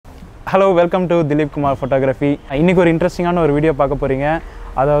Hello, welcome to Dilip Kumar Photography. இன்னைக்கு ஒரு இன்ட்ரெஸ்டிங்கான ஒரு வீடியோ பார்க்க போறீங்க.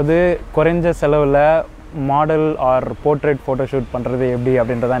 அதாவது குறைஞ்ச செலவுல மாடல் ஆர் போர்ட்ரேட் ஃபோட்டோஷூட் பண்றது எப்படி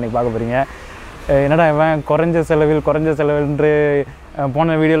அப்படின்றத இன்னைக்கு பார்க்க போறீங்க. என்னடா இவன் குறைஞ்ச செலவில்ன்று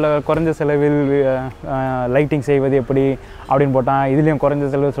போன வீடியோவில் குறைஞ்ச செலவில் லைட்டிங் செய்வது எப்படி அப்படின்னு போட்டான். இதுலேயும்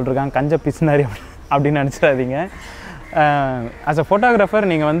குறைஞ்ச செலவு சொல்லியிருக்காங்க. கஞ்ச பிஸ்னாரி அப்படின்னு நினச்சிடாதீங்க. ஆஸ் அ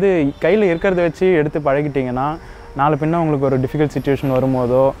ஃபோட்டோகிராஃபர் நீங்கள் வந்து கையில் இருக்கிறத வச்சு எடுத்து பழகிட்டிங்கன்னா நாலு பின்ன உங்களுக்கு ஒரு டிஃபிகல்ட் சிச்சுவேஷன்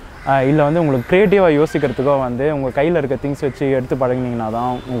வரும்போதோ இல்லை வந்து உங்களுக்கு க்ரியேட்டிவாக யோசிக்கிறதுக்கோ வந்து உங்கள் கையில் இருக்க திங்ஸ் வச்சு எடுத்து பழகினீங்கன்னா தான்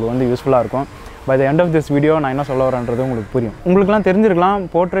உங்களுக்கு வந்து யூஸ்ஃபுல்லாக இருக்கும். By the end of this video நான் என்ன சொல்ல வரேன்றது உங்களுக்கு புரியும். உங்களுக்குலாம் தெரிஞ்சிருக்கலாம்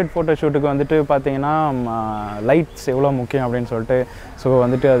போர்ட்ரேட் ஃபோட்டோஷூட்டுக்கு வந்துட்டு பார்த்தீங்கன்னா லைட்ஸ் எவ்வளோ முக்கியம் அப்படின்னு சொல்லிட்டு. ஸோ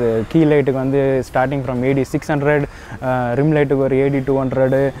வந்துட்டு அது கீ லைட்டுக்கு வந்து ஸ்டார்டிங் ஃப்ரம் AD 600, ரிம் லைட்டுக்கு ஒரு AD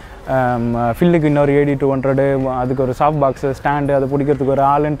 200, ஃபில்லுக்கு இன்னொரு AD 200, அதுக்கு ஒரு சாஃப்ட் பாக்ஸு ஸ்டாண்டு அதை பிடிக்கிறதுக்கு ஒரு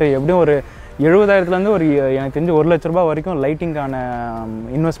ஆளுன்ட்டு எப்படியும் ஒரு 70,000லேருந்து ஒரு எனக்கு தெரிஞ்சு 1 லட்ச ரூபா வரைக்கும் லைட்டிங்கான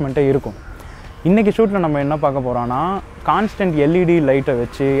இன்வெஸ்ட்மெண்ட்டே இருக்கும். இன்றைக்கி ஷூட்டில் நம்ம என்ன பார்க்க போகிறோன்னா கான்ஸ்டன்ட் LED லைட்டை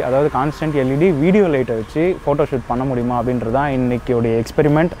வச்சு, அதாவது கான்ஸ்டன்ட் LED வீடியோ லைட்டை வச்சு ஃபோட்டோ ஷூட் பண்ண முடியுமா அப்படின்றது தான் இன்றைக்கியோடைய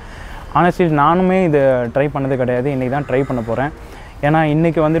எக்ஸ்பெரிமெண்ட். ஆனஸ்ட்லி நானுமே இதை ட்ரை பண்ணது கிடையாது, இன்றைக்கி தான் ட்ரை பண்ண போகிறேன். ஏன்னா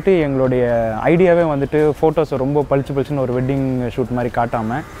இன்றைக்கி வந்துட்டு எங்களுடைய ஐடியாவே வந்துட்டு ஃபோட்டோஸை ரொம்ப பளிச்சுன்னு ஒரு வெட்டிங் ஷூட் மாதிரி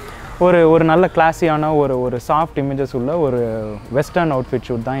காட்டாமல் ஒரு நல்ல கிளாஸியான ஒரு சாஃப்ட் இமேஜஸ் உள்ள ஒரு வெஸ்டர்ன் அவுட்ஃபிட்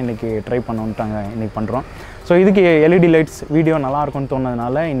ஷூட் தான் இன்றைக்கி ட்ரை பண்ணோன்ட்டாங்க இன்றைக்கி பண்ணுறோம். ஸோ இதுக்கு LED லைட்ஸ் வீடியோ நல்லாயிருக்கும்னு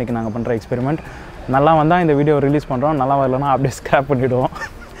தோணுனதுனால இன்றைக்கி நாங்கள் பண்ணுற எக்ஸ்பெரிமெண்ட். நல்லா வந்தால் இந்த வீடியோ ரிலீஸ் பண்ணுறோம், நல்லா வரலன்னா அப்படியே ஸ்க்ராப் பண்ணிவிடுவோம்.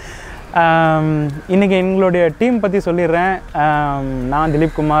 இன்றைக்கி எங்களுடைய டீம் பற்றி சொல்லிடுறேன். நான்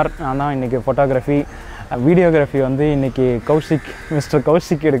திலீப் குமார், நான் தான் இன்றைக்கி ஃபோட்டோகிராஃபி வீடியோகிராஃபி வந்து இன்றைக்கி மிஸ்டர்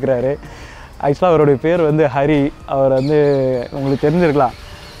கௌஷிக் எடுக்கிறாரு. ஆக்சுவலாக அவருடைய பேர் வந்து ஹரி. அவர் வந்து உங்களுக்கு தெரிஞ்சிருக்கலாம்,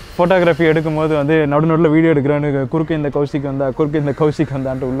 ஃபோட்டோகிராஃபி எடுக்கும்போது வந்து நடுநடுவில் வீடியோ எடுக்கிறேன்னு குறுக்கு இந்த கௌஷிக்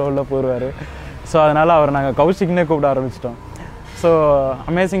வந்தான்ட்டு உள்ளே போடுவார். ஸோ அதனால் அவர் நாங்கள் கௌஷிக்னே கூப்பிட ஆரம்பிச்சிட்டோம். So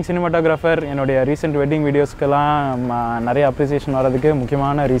amazing cinematographer. என்னுடைய ரீசெண்ட் வெட்டிங் வீடியோஸ்க்கெல்லாம் நிறைய அப்ரிசியேஷன் வர்றதுக்கு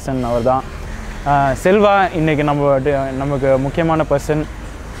முக்கியமான ரீசன் அவர் தான். செல்வா இன்றைக்கி நமக்கு முக்கியமான பர்சன்.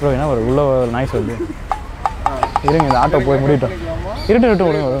 ப்ரோ என்ன ஒரு உள்ள நாய்ஸ் வருது, இருங்க இந்த ஆட்டோ போய் முடிட்டோம். இருட்டு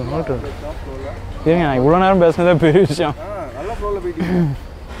இருங்க, நான் இவ்வளோ நேரம் பேசுனதே பெரிய விஷயம்.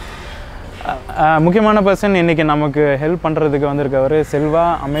 முக்கியமான பர்சன் இன்றைக்கி நமக்கு ஹெல்ப் பண்ணுறதுக்கு வந்திருக்கவர் செல்வா,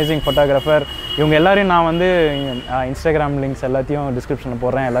 அமேசிங் ஃபோட்டோகிராஃபர். இவங்க எல்லோரையும் நான் வந்து இன்ஸ்டாகிராம் லிங்க்ஸ் எல்லாத்தையும் டிஸ்கிரிப்ஷனில்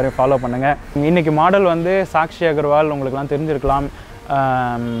போடுறேன், எல்லோரையும் ஃபாலோ பண்ணுங்கள். இன்றைக்கி மாடல் வந்து சாக்ஷி அகர்வால், உங்களுக்குலாம் தெரிஞ்சிருக்கலாம்.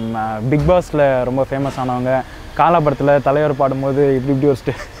 பிக் பாஸில் ரொம்ப ஃபேமஸ் ஆனவங்க. காலாபுரத்தில் தலைவர் பாடும்போது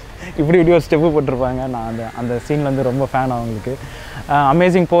இப்படி ஒரு ஸ்டெப்பு போட்டிருப்பாங்க. நான் அந்த சீன்லேருந்து ரொம்ப ஃபேன் அவங்களுக்கு.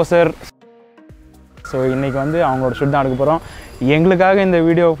 அமேசிங் போசர். ஸோ இன்றைக்கி வந்து அவங்களோட ஷூட் தான் எடுக்க போகிறோம். எங்களுக்காக இந்த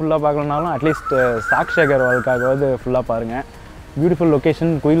வீடியோ ஃபுல்லாக பார்க்கலனாலும் அட்லீஸ்ட் சாக்ஷி அகர்வாலுக்காகவாது ஃபுல்லாக பாருங்கள். பியூட்டிஃபுல்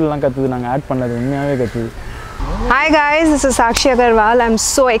லொக்கேஷன், குயிலெலாம் கற்றுது, நாங்கள் ஆட் பண்ணது உண்மையாகவே கற்றுது. Hi guys, this is Sakshi Agarwal. I'm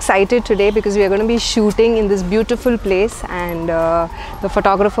so excited today because we are going to be shooting in this beautiful place, and the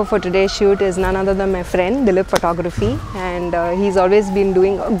photographer for today's shoot is none other than my friend Dilip Photography, and he's always been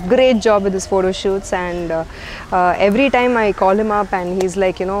doing a great job with his photo shoots, and every time I call him up and he's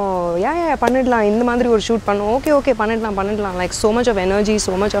like, you know, yeah pannidala indha madri or shoot pannu, okay pannidala, like so much of energy,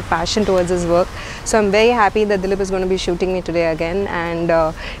 so much of passion towards his work. So I'm very happy that Dilip is going to be shooting me today again, and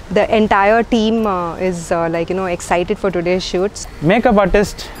the entire team is like, you know, excited for today's shoots. Makeup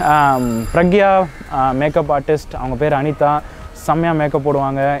artist Pragya, makeup artist, அவங்க பேர் அனிதா. செம்மையாக makeup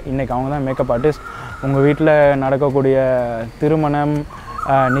போடுவாங்க. இன்றைக்கி அவங்க தான் makeup artist. உங்கள் வீட்டில் நடக்கக்கூடிய திருமணம்,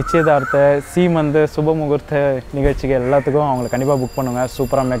 நிச்சயதார்த்த, சீமந்த, சுபமுகூர்த்த நிகழ்ச்சிகள் எல்லாத்துக்கும் அவங்களை கண்டிப்பாக புக் பண்ணுவாங்க.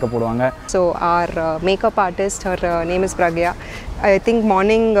 சூப்பராக மேக்கப் போடுவாங்க. So our makeup artist, her name is Pragya. I think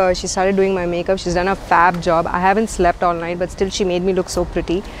morning she started doing my makeup. She's done a fab job. I haven't slept all night, but still she made me look so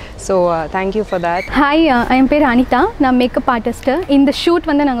pretty. So thank you for that. Hi, I am பேர் அனிதா. நான் makeup artist. இந்த shoot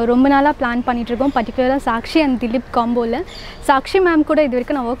வந்து நாங்கள் ரொம்ப நாளாக plan பண்ணிகிட்ருக்கோம். பர்டிகுலராக Sakshi and Dilip காம்போவில். Sakshi ma'am கூட இது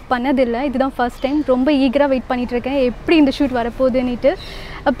வரைக்கும் நான் ஒர்க் பண்ணதில்லை, இதுதான் ஃபர்ஸ்ட் டைம். ரொம்ப ஈகராக வெயிட் பண்ணிகிட்ருக்கேன் எப்படி இந்த ஷூட் வரப்போகுதுன்னுட்டு.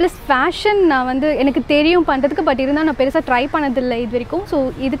 ப்ளஸ் ஃபேஷன் நான் வந்து எனக்கு தெரியும் பண்ணுறதுக்கு, பட் இருந்தால் நான் பெருசாக ட்ரை பண்ணதில்லை இது வரைக்கும். ஸோ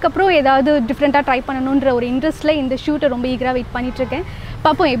இதுக்கப்புறம் ஏதாவது டிஃப்ரெண்ட்டாக ட்ரை பண்ணணுன்ற ஒரு இன்ட்ரெஸ்ட்டில் இந்த ஷூட்டை ரொம்ப ஈகராக வெயிட் பண்ணிகிட்ருக்கேன்.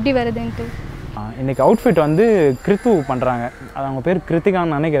 பார்ப்போம் எப்படி வருதுன்ட்டு. இன்றைக்கி அவுட்ஃபிட் வந்து கிருத்து பண்ணுறாங்க. அது அவங்க பேர்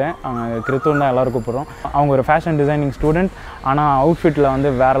கிருத்திகான்னு நினைக்கிறேன். அவங்க கிருத்துன்னு தான் எல்லோரும் கூப்பிட்றோம். அவங்க ஒரு ஃபேஷன் டிசைனிங் ஸ்டூடெண்ட். ஆனால் அவுட்ஃபிட்டில்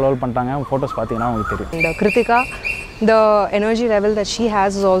வந்து வேறு லெவல் பண்ணிட்டாங்க. ஃபோட்டோஸ் பார்த்தீங்கன்னா அவங்களுக்கு தெரியும். And Kritika, the energy level that she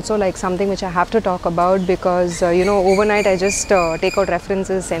has is also like something which I have to talk about, because you know, overnight I just take out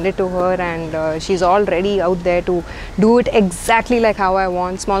references, send it to her, and she's already out there to do it exactly like how I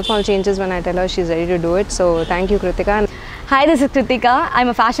want. Small changes when I tell her, she's ready to do it. So thank you, Kritika. Hi, this is Kritika. I'm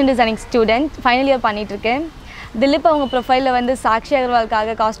a fashion designing student. Final year பண்ணிட்டு இருக்கேன். திலீப் அவங்க ப்ரொஃபைலில் வந்து Sakshi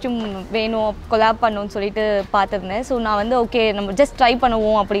அகர்வாலுக்காக costume வேணும் collab பண்ணணும்னு சொல்லிட்டு பார்த்துருந்தேன். So நான் வந்து ஓகே நம்ம ஜஸ்ட் ட்ரை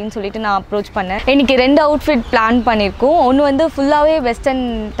பண்ணுவோம் அப்படின்னு சொல்லிட்டு நான் அப்ரோச் பண்ணேன். இன்றைக்கி 2 அவுட்ஃபிட் பிளான் பண்ணியிருக்கோம். ஒன்று வந்து ஃபுல்லாகவே வெஸ்டர்ன்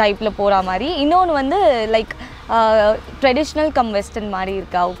டைப்பில் போகிற மாதிரி, இன்னொன்று வந்து லைக் ட்ரெடிஷ்னல் கம் வெஸ்டர்ன் மாதிரி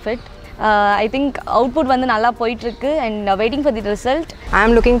இருக்க அவுட்ஃபிட். I think output வந்து நல்லா போயிட்டு இருக்கு and waiting for the result. I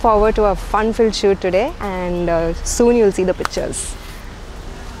am looking forward to a fun-filled shoot today and soon you'll see the pictures.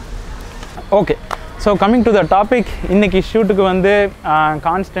 Okay, so coming to the topic, இன்னைக்கு ஷூட்டுக்கு வந்து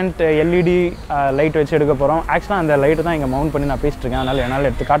constant LED light வச்சு எடுக்க போகிறோம். ஆக்சுவலாக அந்த லைட்டு தான் இங்கே மவுண்ட் பண்ணி நான் பேசிட்டு இருக்கேன், அதனால் என்னால்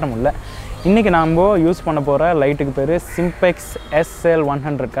எடுத்து காட்ட முடியல. இன்றைக்கி நம்ம யூஸ் பண்ண போகிற லைட்டுக்கு பேர் சிம்பெக்ஸ்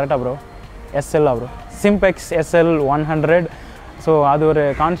SL100. கரெக்டாக bro? SL bro, Simpex SL100. So அது ஒரு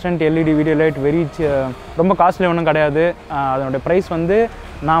கான்ஸ்டன்ட் எல்இடி வீடியோ லைட், ரொம்ப காஸ்ட்லி ஒன்றும் கிடையாது. அதனுடைய ப்ரைஸ் வந்து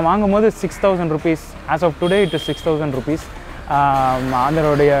நான் வாங்கும் போது 6000 rupees. As of today it is 6000 rupees.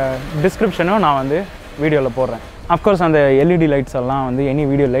 அதனுடைய டிஸ்கிரிப்ஷனும் நான் வந்து வீடியோவில் போடுறேன். அஃப்கோர்ஸ் அந்த எல்இடி லைட்ஸ் எல்லாம் வந்து எனி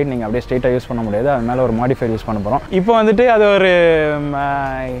வீடியோ லைட் நீங்கள் அப்படியே ஸ்ட்ரெயிட்டாக யூஸ் பண்ண முடியாது, அது மேலே ஒரு மாடிஃபைர் யூஸ் பண்ண போகிறோம். இப்போ வந்துட்டு அது ஒரு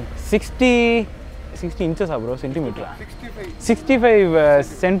 60 இன்ச்சஸா ப்ரோ, சென்டிமீட்டரா? 65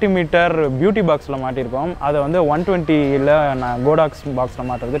 சென்டிமீட்டர் பியூட்டி பாக்ஸில் மாட்டியிருக்கோம். அதை வந்து 120ல் நான் கோடாக்ஸ் பாக்ஸில்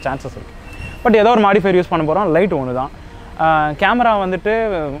மாட்டுறதுக்கு சான்சஸ் இருக்குது. பட் ஏதோ ஒரு மாடிஃபைர் யூஸ் பண்ண போகிறோம். லைட் ஒன்று தான். கேமரா வந்துட்டு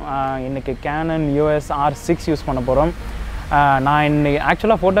இன்றைக்கி கேனன் EOS R6 யூஸ் பண்ண போகிறோம். நான் இன்னைக்கு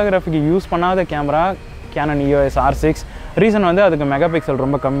ஆக்சுவலாக ஃபோட்டோகிராஃபிக்கு யூஸ் பண்ணாத camera Canon EOS R6. Reason வந்து அதுக்கு மெகா பிக்சல்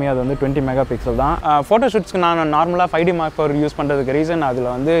ரொம்ப கம்மி, அது வந்து 20 மெகா பிக்சல் தான். ஃபோட்டோஷூட்ஸ்க்கு நான் நார்மலாக 5D Mark IV யூஸ் பண்ணுறதுக்கு ரீசன் அதில்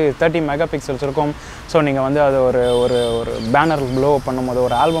வந்து 30 மெகா பிக்சல்ஸ் இருக்கும். ஸோ நீங்கள் வந்து அது ஒரு ஒரு ஒரு பேனர் ப்ளோ பண்ணும் போதோ,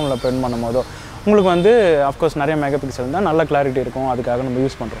 ஒரு ஆல்பமில் பிரிண்ட் பண்ணும் போதோ உங்களுக்கு வந்து அஃப்கோர்ஸ் நிறைய மெகா பிக்சல் தான், நல்ல கிளாரிட்டி இருக்கும். அதுக்காக நம்ம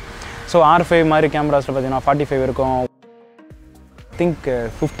யூஸ் பண்ணுறோம். ஸோ R5 மாதிரி கேமராஸில் பார்த்தீங்கன்னா 45 இருக்கும். திங்க்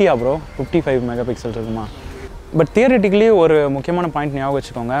 50 ப்ரோ, 55 மெகா பிக்சல்ஸ் இருக்குமா? பட் தியரிட்டிக்கலி ஒரு முக்கியமான பாயிண்ட் ஞாபகம்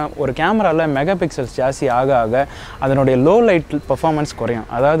வச்சுக்கோங்க, ஒரு கேமராவில் மெகா பிக்சல்ஸ் ஜாஸ்தி ஆக ஆக அதனுடைய லோ லைட் பர்ஃபார்மன்ஸ் குறையும்.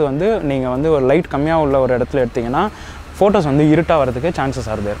 அதாவது வந்து நீங்கள் வந்து ஒரு லைட் கம்மியாக உள்ள ஒரு இடத்துல எடுத்திங்கன்னா ஃபோட்டோஸ் வந்து இருட்டாக வரதுக்கு சான்சஸ்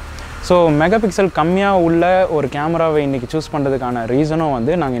ஆகுது. ஸோ மெகா பிக்சல் கம்மியாக உள்ள ஒரு கேமராவை இன்றைக்கி சூஸ் பண்ணுறதுக்கான ரீசனும்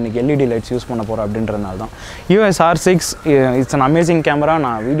வந்து நாங்கள் இன்றைக்கி எல்இடி லைட்ஸ் யூஸ் பண்ண போகிறோம் அப்படின்றதுனால தான். EOS R6 it's an amazing camera.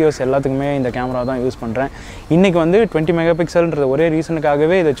 நான் வீடியோஸ் எல்லாத்துக்குமே இந்த கேமரா தான் யூஸ் பண்ணுறேன். இன்றைக்கி வந்து 20 மெகா பிக்சல்ன்ற ஒரே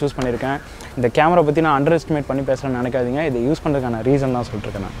ரீசனுக்காகவே இதை சூஸ் பண்ணியிருக்கேன். இந்த கேமரா பற்றி நான் அண்டர் எஸ்டிமேட் பண்ணி பேசுகிறேன்னு நினைக்காதீங்க, இதை யூஸ் பண்ணுறதுக்கான ரீசன் தான்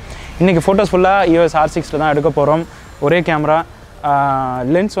சொல்லிட்டுருக்கேன். நான் இன்றைக்கி ஃபோட்டோஸ் ஃபுல்லாக EOS R6 தான் எடுக்க போகிறோம். ஒரே கேமரா.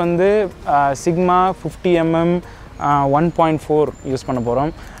 லென்ஸ் வந்து சிக்மா 50mm 1.4 யூஸ் பண்ண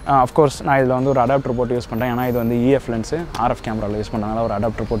போகிறோம். அஃப்கோர்ஸ் நான் இதில் வந்து ஒரு அடாப்டர் போட்டு யூஸ் பண்ணுறேன், ஏன்னா இது வந்து EF லென்ஸு, RF கேமராவில் யூஸ் பண்ணுறதுனால ஒரு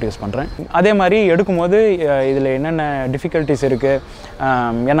அடாப்டர் போட்டு யூஸ் பண்ணுறேன். அதே மாதிரி எடுக்கும்போது இதில் என்னென்ன டிஃபிகல்ட்டிஸ் இருக்குது,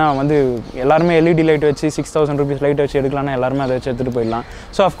 ஏன்னா வந்து எல்லாருமே எல்இடி லைட் வச்சு 6000 rupees லைட் வச்சு எடுக்கலாம்னா எல்லாருமே அதை வச்சு எடுத்துகிட்டு போயிடலாம்.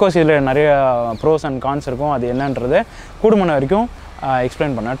 ஸோ அஃப்கோர்ஸ் இதில் நிறைய ப்ரோஸ் அண்ட் கான்ஸ் இருக்கும். அது என்னன்றதை கூடுமான வரைக்கும்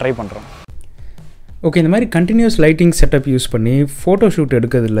எக்ஸ்பிளைன் பண்ண ட்ரை பண்ணுறோம். ஓகே, இந்த மாதிரி கண்டினியூஸ் லைட்டிங் செட்டப் யூஸ் பண்ணி ஃபோட்டோ ஷூட்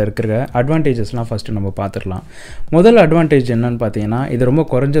எடுக்கிறதுல இருக்கிற அட்வான்டேஜஸ்லாம் ஃபஸ்ட்டு நம்ம பார்த்துடலாம். முதல் அட்வான்டேஜ் என்னென்னு பார்த்தீங்கன்னா, இது ரொம்ப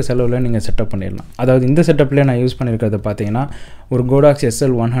குறைஞ்ச செலவில் நீங்கள் செட்டப் பண்ணிடலாம். அதாவது இந்த செட்டப்லேயே நான் யூஸ் பண்ணியிருக்கிறத பார்த்தீங்கன்னா ஒரு கோடாக்ஸ்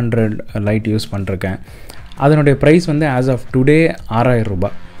SL100 லைட் யூஸ் பண்ணிருக்கேன். அதனுடைய ப்ரைஸ் வந்து ஆஸ் ஆஃப் டுடே 6000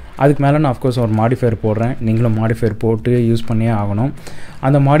 ரூபாய். அதுக்கு மேலே நான் அஃப்கோர்ஸ் ஒரு மாடிஃபையர் போடுறேன், நீங்களும் மாடிஃபையர் போட்டு யூஸ் பண்ணியே ஆகணும்.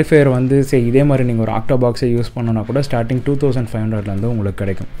 அந்த மாடிஃபையர் வந்து சரி இதே மாதிரி நீங்கள் ஒரு ஆக்டா பாக்ஸை யூஸ் பண்ணணுன்னா கூட ஸ்டார்டிங் 2500 உங்களுக்கு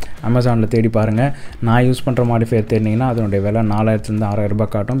கிடைக்கும். அமேசானில் தேடி பாருங்கள். நான் யூஸ் பண்ணுற மாடிஃபையர் தேடினீங்கன்னா அதனுடைய விலை 4000 6000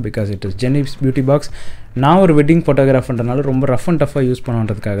 ரூபாய் காட்டும். Because it is ஜெனிப்ஸ் beauty box. நான் ஒரு வெட்டிங் ஃபோட்டோகிராஃபர்ன்றனால ரொம்ப ரஃப் அண்ட் டஃபாக யூஸ்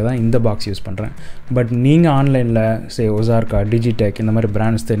பண்ணுறதுக்காக தான் இந்த பாக்ஸ் யூஸ் பண்ணுறேன். பட் நீங்கள் ஆன்லைனில் ஒசார்கா, டிஜிடெக் இந்த மாதிரி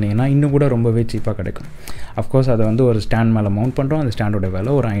பிராண்ட்ஸ் தேடினீங்கன்னா இன்னும் கூட ரொம்பவே சீப்பாக கிடைக்கும். அஃப்கோர்ஸ் அதை வந்து ஒரு ஸ்டாண்ட் மேலே மவுண்ட் பண்ணுறோம். அந்த ஸ்டாண்டோட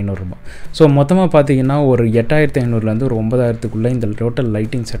விலை ஒரு 500 ரூபாய். ஸோ மொத்தமாக பார்த்தீங்கன்னா ஒரு 8500 ஒரு 9000 இந்த டோட்டல்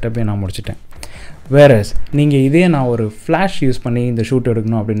லைட்டிங் செட்டப்பே நான் முடிச்சிட்டேன். வேறஸ் நீங்கள் இதே நான் ஒரு ஃப்ளாஷ் யூஸ் பண்ணி இந்த ஷூட்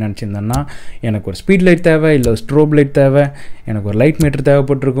எடுக்கணும் அப்படின்னு நினச்சிருந்தேன்னா எனக்கு ஒரு ஸ்பீட் லைட் தேவை, இல்லை ஸ்ட்ரோப் லைட் தேவை, எனக்கு ஒரு லைட் மீட்டர்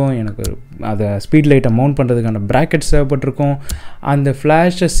தேவைப்பட்டிருக்கும், எனக்கு ஒரு அதை ஸ்பீட் லைட்டை மவுண்ட் பண்ணுறதுக்கான ப்ராக்கெட்ஸ் தேவைப்பட்டிருக்கும், அந்த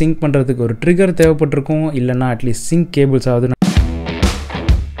ஃப்ளாஷை சிங்க் பண்ணுறதுக்கு ஒரு ட்ரிகர் தேவைப்பட்டிருக்கும், இல்லைனா அட்லீஸ்ட் சிங்க் கேபிள்ஸ் ஆகுது.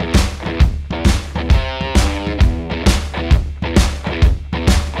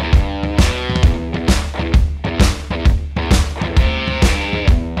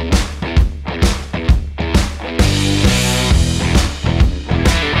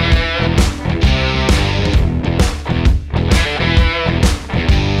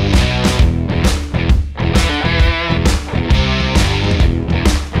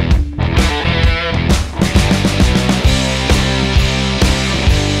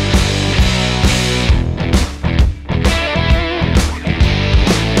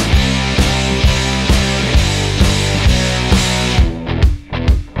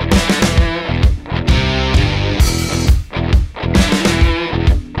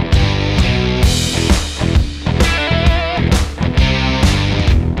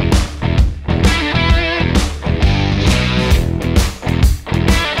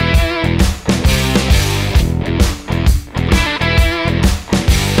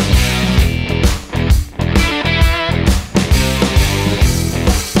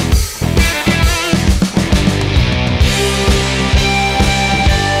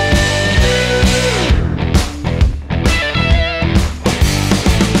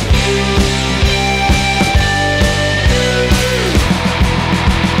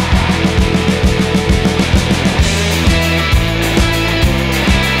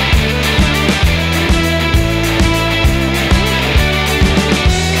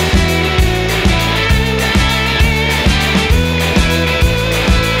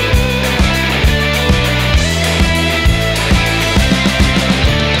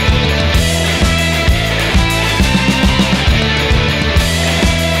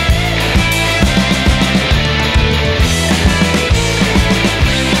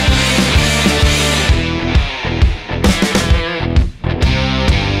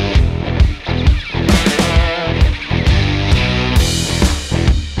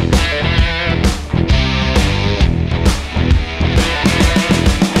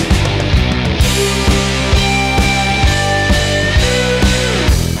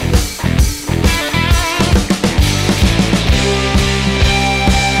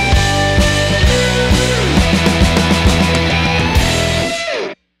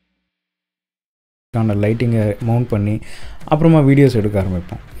 அதுக்கான லைட்டிங்கை மவுண்ட் பண்ணி அப்புறமா வீடியோஸ் எடுக்க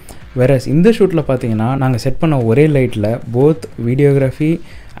ஆரம்பிப்போம். வேறஸ் இந்த ஷூட்டில் பார்த்தீங்கன்னா நாங்கள் செட் பண்ண ஒரே லைட்டில் both videography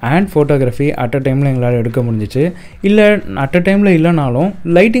and photography at a டைமில் எங்களால் எடுக்க முடிஞ்சிச்சு. இல்லை அட் அ டைமில் இல்லைனாலும்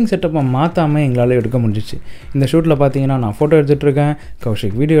லைட்டிங் செட்டப்பை மாற்றாமல் எங்களால் எடுக்க முடிஞ்சிச்சு. இந்த ஷூட்டில் பார்த்தீங்கன்னா நான் ஃபோட்டோ எடுத்துகிட்ருக்கேன்,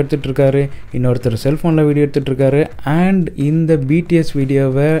 கௌஷிக் வீடியோ எடுத்துகிட்ருக்காரு, இன்னொருத்தர் செல்ஃபோனில் வீடியோ எடுத்துகிட்ருக்காரு, அண்ட் இந்த பிடிஎஸ்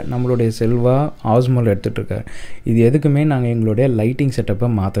வீடியோவை நம்மளுடைய செல்வா ஆஸ்மல் எடுத்துகிட்ருக்காரு. இது எதுக்குமே நாங்கள் எங்களுடைய லைட்டிங் செட்டப்பை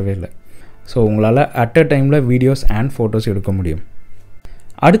மாற்றவே இல்லை. ஸோ உங்களால் அட் அ டைமில் வீடியோஸ் அண்ட் ஃபோட்டோஸ் எடுக்க முடியும்.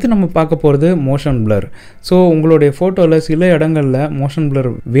 அடுத்து நம்ம பார்க்க போகிறது மோஷன் பிளர். ஸோ உங்களுடைய ஃபோட்டோவில் சில இடங்களில் மோஷன் பிளர்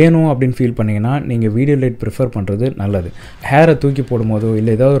வேணும் அப்படின்னு ஃபீல் பண்ணிங்கன்னா நீங்கள் வீடியோ லைட் ப்ரிஃபர் பண்ணுறது நல்லது. ஹேரை தூக்கி போடும்போதோ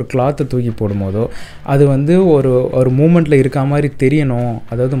இல்லை ஏதாவது ஒரு கிளாத்தை தூக்கி போடும்போதோ அது வந்து ஒரு மூமெண்ட்டில் இருக்க மாதிரி தெரியணும்,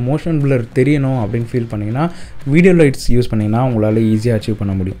 அதாவது மோஷன் பிளர் தெரியணும் அப்படின்னு ஃபீல் பண்ணிங்கன்னா வீடியோ லைட்ஸ் யூஸ் பண்ணிங்கன்னா உங்களால் ஈஸியாக அச்சீவ்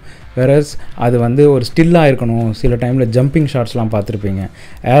பண்ண முடியும். வேறஸ் அது வந்து ஒரு ஸ்டில்லாக இருக்கணும். சில டைமில் ஜம்பிங் ஷாட்ஸ்லாம் பார்த்துருப்பீங்க,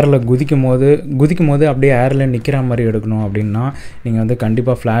 ஏரில் குதிக்கும் போது அப்படியே ஏரில் நிற்கிற மாதிரி எடுக்கணும் அப்படின்னா நீங்கள் வந்து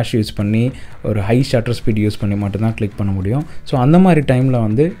கண்டிப்பாக ஃப்ளாஷ் யூஸ் பண்ணி ஒரு ஹை ஷட்டர் ஸ்பீட் யூஸ் பண்ணி மட்டும்தான் கிளிக் பண்ண முடியும். ஸோ அந்த மாதிரி டைமில்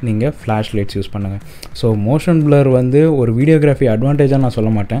வந்து நீங்கள் ஃப்ளாஷ் லைட்ஸ் யூஸ் பண்ணுங்கள். ஸோ மோஷன் பிளர் வந்து ஒரு வீடியோகிராஃபி அட்வான்டேஜாக நான்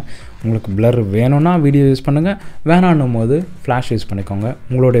சொல்ல மாட்டேன். உங்களுக்கு பிளர் வேணும்னா வீடியோ யூஸ் பண்ணுங்கள், வேணான்னும் போது ஃப்ளாஷ் யூஸ் பண்ணிக்கோங்க,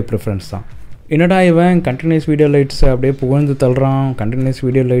 உங்களுடைய ப்ரிஃபரன்ஸ் தான். என்னடா இவன் கண்டினியூஸ் வீடியோ லைட்ஸ் அப்படியே புகழ்ந்து தள்ளுறான், கண்டினியூஸ்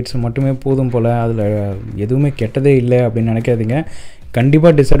வீடியோ லைட்ஸ் மட்டுமே போதும் போல், அதில் எதுவுமே கெட்டதே இல்லை அப்படின்னு நினைக்காதீங்க.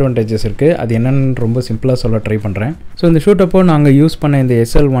 கண்டிப்பாக டிஸ்அட்வான்டேஜஸ் இருக்குது. அது என்னென்னு ரொம்ப சிம்பிளாக சொல்ல ட்ரை பண்ணுறேன். ஸோ இந்த ஷூட் அப்போ நாங்கள் யூஸ் பண்ண இந்த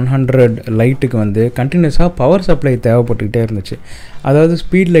SL100 லைட்டுக்கு வந்து கண்டினியூஸாக பவர் சப்ளை தேவைப்பட்டுக்கிட்டே இருந்துச்சு. அதாவது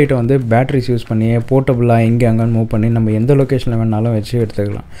ஸ்பீட் லைட்டை வந்து பேட்டரிஸ் யூஸ் பண்ணி போர்ட்டபுளாக எங்கே அங்கேன்னு மூவ் பண்ணி நம்ம எந்த லொக்கேஷனில் வேணாலும் வச்சு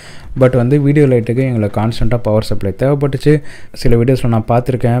எடுத்துக்கலாம். பட் வந்து வீடியோ லைட்டுக்கு எங்களுக்கு கான்ஸ்டண்ட்டாக பவர் சப்ளை தேவைப்பட்டுச்சு. சில வீடியோஸில் நான்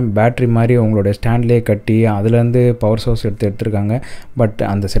பார்த்துருக்கேன், பேட்ரி மாதிரி உங்களோட ஸ்டாண்ட்லேயே கட்டி அதுலேருந்து பவர் சோர்ஸ் எடுத்துருக்காங்க. பட்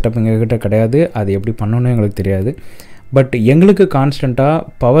அந்த செட்டப் எங்ககிட்ட கிடையாது, அது எப்படி பண்ணணும்னு எங்களுக்கு தெரியாது. பட் எங்களுக்கு கான்ஸ்டண்ட்டாக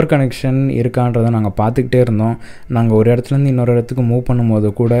பவர் கனெக்ஷன் இருக்கான்றதை நாங்கள் பார்த்துக்கிட்டே இருந்தோம். நாங்கள் ஒரு இடத்துலேருந்து இன்னொரு இடத்துக்கு மூவ் பண்ணும்போது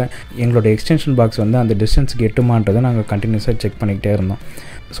கூட எங்களோட எக்ஸ்டென்ஷன் பாக்ஸ் வந்து அந்த டிஸ்டன்ஸுக்கு எட்டுமான்றதை நாங்கள் கண்டினியூஸாக செக் பண்ணிக்கிட்டே இருந்தோம்.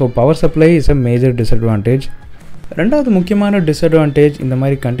 So power supply is a major disadvantage. ரெண்டாவது முக்கியமான டிஸ்அட்வான்டேஜ் இந்த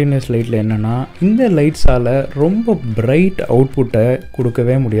மாதிரி கண்டினியூஸ் லைட்டில் என்னென்னா, இந்த லைட்ஸால் ரொம்ப பிரைட் அவுட்புட்டை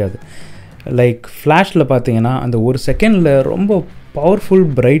கொடுக்கவே முடியாது. லைக் ஃப்ளாஷில் பார்த்தீங்கன்னா அந்த ஒரு செகண்டில் ரொம்ப பவர்ஃபுல்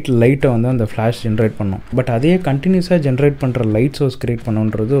பிரைட் லைட்டை வந்து அந்த ஃப்ளாஷ் ஜென்ரேட் பண்ணும். பட் அதே கண்டினியூஸாக ஜென்ரேட் பண்ணுற லைட் சோர்ஸ் க்ரியேட்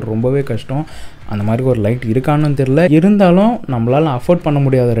பண்ணுன்றது ரொம்பவே கஷ்டம். அந்த மாதிரி ஒரு லைட் இருக்கான்னு தெரில, இருந்தாலும் நம்மளால் அஃபோர்ட் பண்ண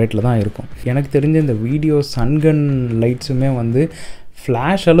முடியாத ரேட்டில் தான் இருக்கும். எனக்கு தெரிஞ்ச இந்த வீடியோ சன்கன் லைட்ஸுமே வந்து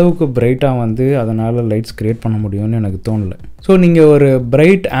ஃப்ளாஷ் அளவுக்கு பிரைட்டாக வந்து அதனால் லைட்ஸ் க்ரியேட் பண்ண முடியும்னு எனக்கு தோணலை. ஸோ நீங்கள் ஒரு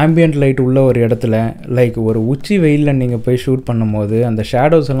பிரைட் ஆம்பியன்ட் லைட் உள்ள ஒரு இடத்துல லைக் ஒரு உச்சி வெயிலில் நீங்கள் போய் ஷூட் பண்ணும்போது அந்த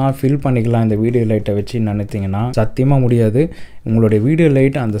ஷேடோஸ் எல்லாம் ஃபில் பண்ணிக்கலாம் இந்த வீடியோ லைட்டை வச்சு நினைத்தீங்கன்னா சத்தியமாக முடியாது. உங்களுடைய வீடியோ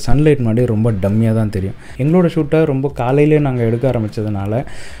லைட் அந்த சன்லைட் மாதிரி ரொம்ப டம்மியாக தான் தெரியும். எங்களோட ஷூட்டை ரொம்ப காலையிலே நாங்கள் எடுக்க ஆரம்பித்ததுனால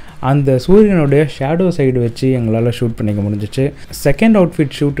அந்த சூரியனுடைய ஷேடோ சைடு வச்சு எங்களால் ஷூட் பண்ணிக்க முடிஞ்சிச்சு. செகண்ட்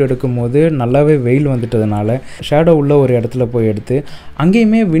அவுட்ஃபிட் ஷூட் எடுக்கும் போது நல்லாவே வெயில் வந்துட்டதுனால ஷேடோ உள்ள ஒரு இடத்துல போய் எடுத்து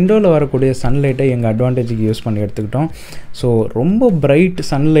அங்கேயுமே விண்டோவில் வரக்கூடிய சன்லைட்டை எங்கள் அட்வான்டேஜுக்கு யூஸ் பண்ணி எடுத்துக்கிட்டோம். ஸோ ரொம்ப பிரைட்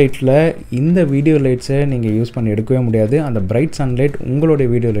சன்லைட்டில் இந்த வீடியோ லைட்ஸை நீங்கள் யூஸ் பண்ணி எடுக்கவே முடியாது. அந்த பிரைட் சன்லைட் உங்களுடைய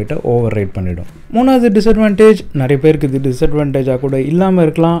வீடியோ லைட்டை ஓவர் ரைட் பண்ணிவிடும். மூணாவது டிஸ்அட்வான்டேஜ், நிறைய பேருக்கு இது டிஸ்அட்வான்டேஜாக கூட இல்லாமல்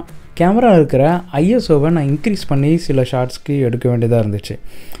இருக்கலாம். கேமரா இருக்கிற ஐஎஸ்ஓவை நான் இன்க்ரீஸ் பண்ணி சில ஷார்ட்ஸ்க்கு எடுக்க வேண்டியதாக இருந்துச்சு.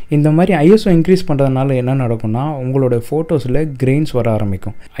 இந்த மாதிரி ஐஎஸ்ஓ இன்க்ரீஸ் பண்ணுறதுனால என்ன நடக்கும்னா உங்களோட ஃபோட்டோஸில் கிரெயின்ஸ் வர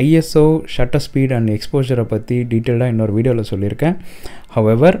ஆரம்பிக்கும். ஐஎஸ்ஓ, ஷட்டர் ஸ்பீட் அண்ட் எக்ஸ்போஜரை பற்றி டீட்டெயிலாக இன்னொரு வீடியோவில் சொல்லியிருக்கேன்.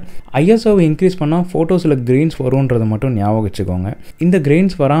 ஹவெவர் ஐஎஸ்ஓவை இன்க்ரீஸ் பண்ணால் ஃபோட்டோஸில் கிரெயின்ஸ் வரும்ன்றதை மட்டும் ஞாபகம் வச்சுக்கோங்க. இந்த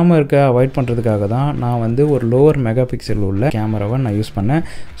கிரெயின்ஸ் வராமல் இருக்க அவாய்ட் பண்ணுறதுக்காக தான் நான் வந்து ஒரு லோவர் மெகா பிக்சல் உள்ள கேமராவை நான் யூஸ் பண்ணேன்.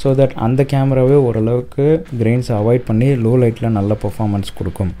 ஸோ தட் அந்த கேமராவே ஓரளவுக்கு கிரெயின்ஸை அவாய்ட் பண்ணி லோ லைட்டில் நல்ல பர்ஃபார்மன்ஸ்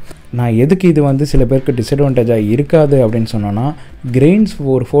கொடுக்கும். நான் எதுக்கு இது வந்து சில பேருக்கு டிஸ்அட்வான்டேஜாக இருக்காது அப்படின்னு சொன்னோன்னா, கிரெயின்ஸ்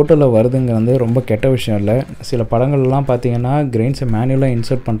ஒரு ஃபோட்டோவில் வருதுங்கிறது ரொம்ப கெட்ட விஷயம் இல்லை. சில படங்கள்லாம் பார்த்தீங்கன்னா கிரெயின்ஸை மேனுவலாக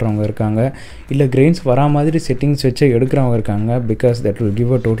இன்சர்ட் பண்ணுறவங்க இருக்காங்க, இல்லை கிரெயின்ஸ் வரா மாதிரி செட்டிங்ஸ் வச்சு எடுக்கிறவங்க இருக்காங்க. Because that will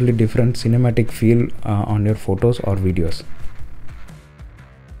give a totally different cinematic feel on your photos or videos.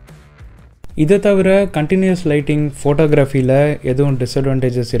 இதை தவிர கண்டினியூஸ் லைட்டிங் ஃபோட்டோகிராஃபியில் எதுவும்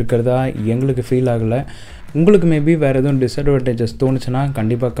டிஸ்அட்வான்டேஜஸ் இருக்கிறதா எங்களுக்கு ஃபீல் ஆகலை. உங்களுக்கு மேபி வேறு எதுவும் டிஸ்அட்வான்டேஜஸ் தோணுச்சுன்னா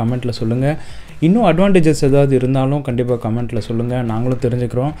கண்டிப்பாக கமெண்ட்டில் சொல்லுங்கள். இன்னும் அட்வான்டேஜஸ் ஏதாவது இருந்தாலும் கண்டிப்பாக கமெண்ட்டில் சொல்லுங்கள், நாங்களும்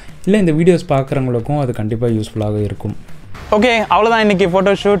தெரிஞ்சுக்கிறோம். இல்லை இந்த வீடியோஸ் பார்க்குறவங்களுக்கும் அது கண்டிப்பாக யூஸ்ஃபுல்லாக இருக்கும். ஓகே, அவ்வளோதான் இன்றைக்கி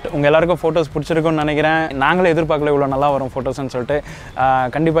ஃபோட்டோ ஷூட். உங்கள் எல்லாருக்கும் ஃபோட்டோஸ் பிடிச்சிருக்குன்னு நினைக்கிறேன். நாங்களே எதிர்பார்க்கல இவ்வளோ நல்லா வரும் ஃபோட்டோஸ்ன்னு சொல்லிட்டு.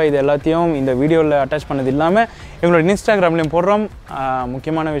 கண்டிப்பாக இது எல்லாத்தையும் இந்த வீடியோவில் அட்டாச் பண்ணது இல்லாமல் எங்களோட இன்ஸ்டாகிராம்லேயும் போடுறோம்.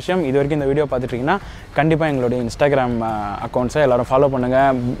 முக்கியமான விஷயம், இது வரைக்கும் இந்த வீடியோ பார்த்துட்டிங்கன்னா கண்டிப்பாக எங்களுடைய இன்ஸ்டாகிராம் அக்கௌண்ட்ஸை எல்லோரும் ஃபாலோ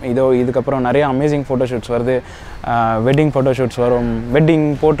பண்ணுங்கள். இதுக்கப்புறம் நிறைய அமேசிங் ஃபோட்டோ ஷூட்ஸ் வருது. வெட்டிங் ஃபோட்டோ ஷூட்ஸ் வரும், வெட்டிங்,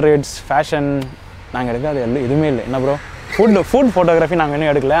 போர்ட்ரேட்ஸ், ஃபேஷன். நாங்கள் எடுக்க அது எதுவுமே இல்லை. என்ன ப்ரோ, ஃபுட் ஃபோட்டோகிராஃபி நாங்கள்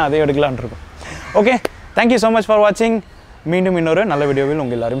இன்னும் எடுக்கல, அதே எடுக்கலான் இருக்கோம். Okay, thank you so much for வாட்சிங். மீண்டும் இன்னொரு நல்ல வீடியோவில்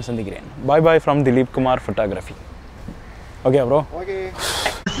உங்கள் எல்லாரும் சந்திக்கிறேன். பாய் bye from Dilip Kumar photography. Okay bro. Okay,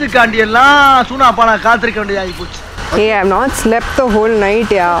 காண்டி எல்லாம் சூனாப்பானா காத்திருக்க வேண்டியதாகி போச்சு. Hey, I have not slept the whole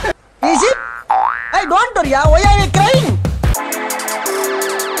night, yeah. Is it? Hey, don't worry, why are you crying?